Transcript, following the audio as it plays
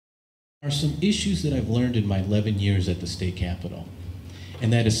Are some issues that I've learned in my 11 years at the state capitol,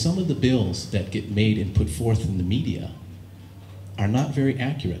 and that is some of the bills that get made and put forth in the media are not very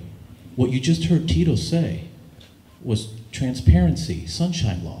accurate. What you just heard Tito say was transparency,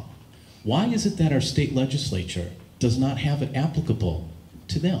 sunshine law. Why is it that our state legislature does not have it applicable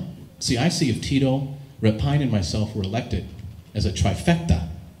to them? See, I see if Tito, Rep. Pine, and myself were elected as a trifecta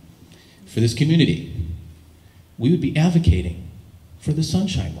for this community, we would be advocating for the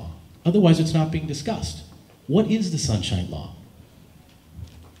sunshine law. Otherwise, it's not being discussed. What is the sunshine law?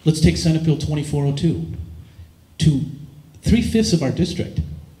 Let's take Senate Bill 2402. 3/5 of our district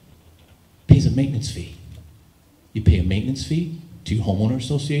pays a maintenance fee. You pay a maintenance fee to your homeowner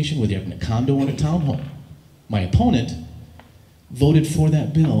association, whether you're in a condo or in a townhome. My opponent voted for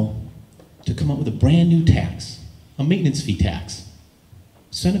that bill to come up with a brand new tax, a maintenance fee tax.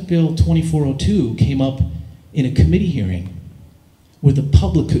 Senate Bill 2402 came up in a committee hearing where the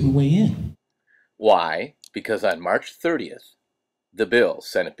public couldn't weigh in. Why? Because on March 30th, the bill,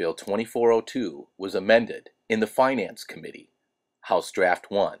 Senate Bill 2402, was amended in the Finance Committee, House Draft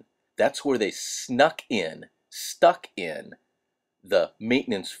 1. That's where they stuck in the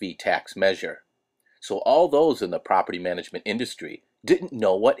maintenance fee tax measure. So all those in the property management industry didn't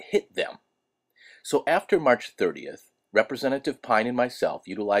know what hit them. So after March 30th, Representative Pine and myself,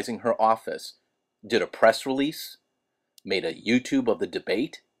 utilizing her office, did a press release, made a YouTube of the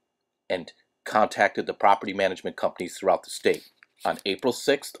debate, and contacted the property management companies throughout the state. On April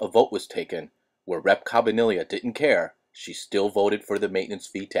 6th, a vote was taken where Rep. Cabanilla didn't care. She still voted for the maintenance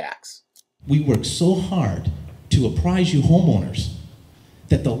fee tax. We work so hard to apprise you homeowners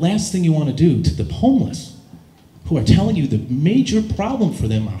that the last thing you want to do to the homeless, who are telling you the major problem for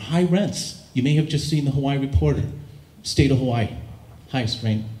them are high rents. You may have just seen the Hawaii Reporter, state of Hawaii, highest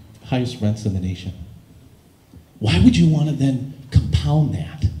rents in the nation. Why would you want to then compound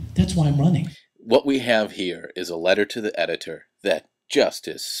that? That's why I'm running. What we have here is a letter to the editor that just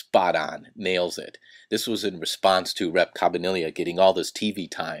is spot on, nails it. This was in response to Rep. Cabanilla getting all this TV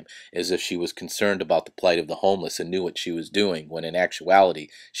time as if she was concerned about the plight of the homeless and knew what she was doing, when in actuality,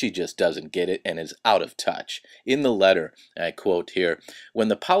 she just doesn't get it and is out of touch. In the letter, I quote here, "When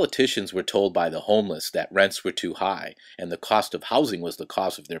the politicians were told by the homeless that rents were too high and the cost of housing was the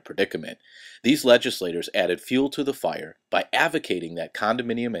cause of their predicament, these legislators added fuel to the fire by advocating that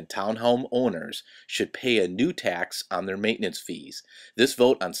condominium and townhome owners should pay a new tax on their maintenance fees. This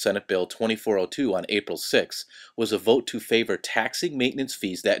vote on Senate Bill 2402 on April 6 was a vote to favor taxing maintenance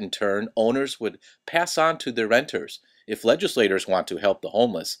fees that in turn owners would pass on to their renters. If legislators want to help the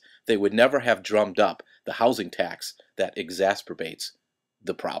homeless, they would never have drummed up the housing tax that exacerbates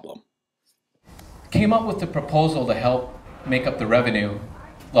the problem." Came up with the proposal to help make up the revenue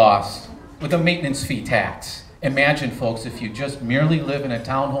loss with a maintenance fee tax. Imagine, folks, if you just merely live in a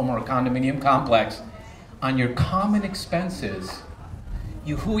townhome or a condominium complex, on your common expenses,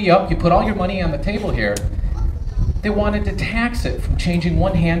 you hooey up, you put all your money on the table here. They wanted to tax it from changing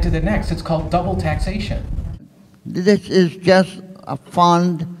one hand to the next. It's called double taxation. This is just a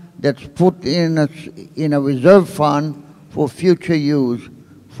fund that's put in a reserve fund for future use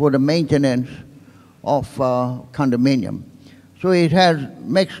for the maintenance of condominium. So it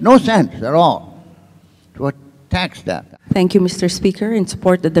makes no sense at all to tax that. Thank you, Mr. Speaker. In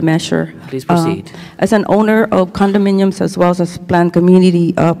support of the measure. Please proceed. As an owner of condominiums as well as planned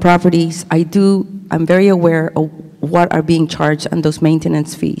community properties, I'm very aware of what are being charged on those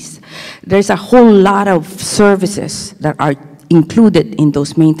maintenance fees. There's a whole lot of services that are included in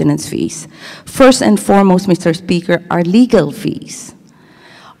those maintenance fees. First and foremost, Mr. Speaker, are legal fees.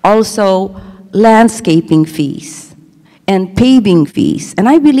 Also, landscaping fees and paving fees. And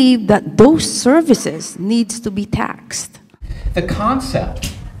I believe that those services needs to be taxed. The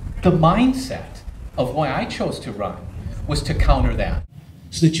concept, the mindset of why I chose to run was to counter that.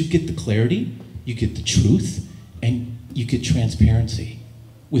 So that you get the clarity, you get the truth, and you get transparency.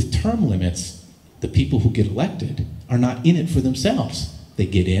 With term limits, the people who get elected are not in it for themselves. They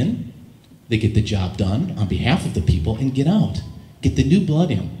get in, they get the job done on behalf of the people, and get out. Get the new blood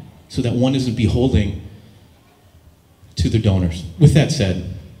in, so that one isn't beholding to their donors. With that said,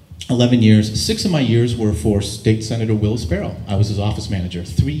 11 years, 6 of my years were for State Senator Will Sparrow. I was his office manager.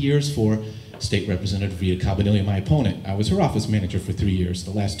 3 years for State Representative Rida Cabanilla, my opponent. I was her office manager for 3 years,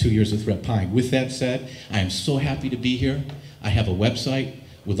 the last 2 years with Rep. Pine. With that said, I am so happy to be here. I have a website,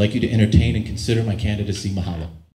 would like you to entertain and consider my candidacy. Mahalo.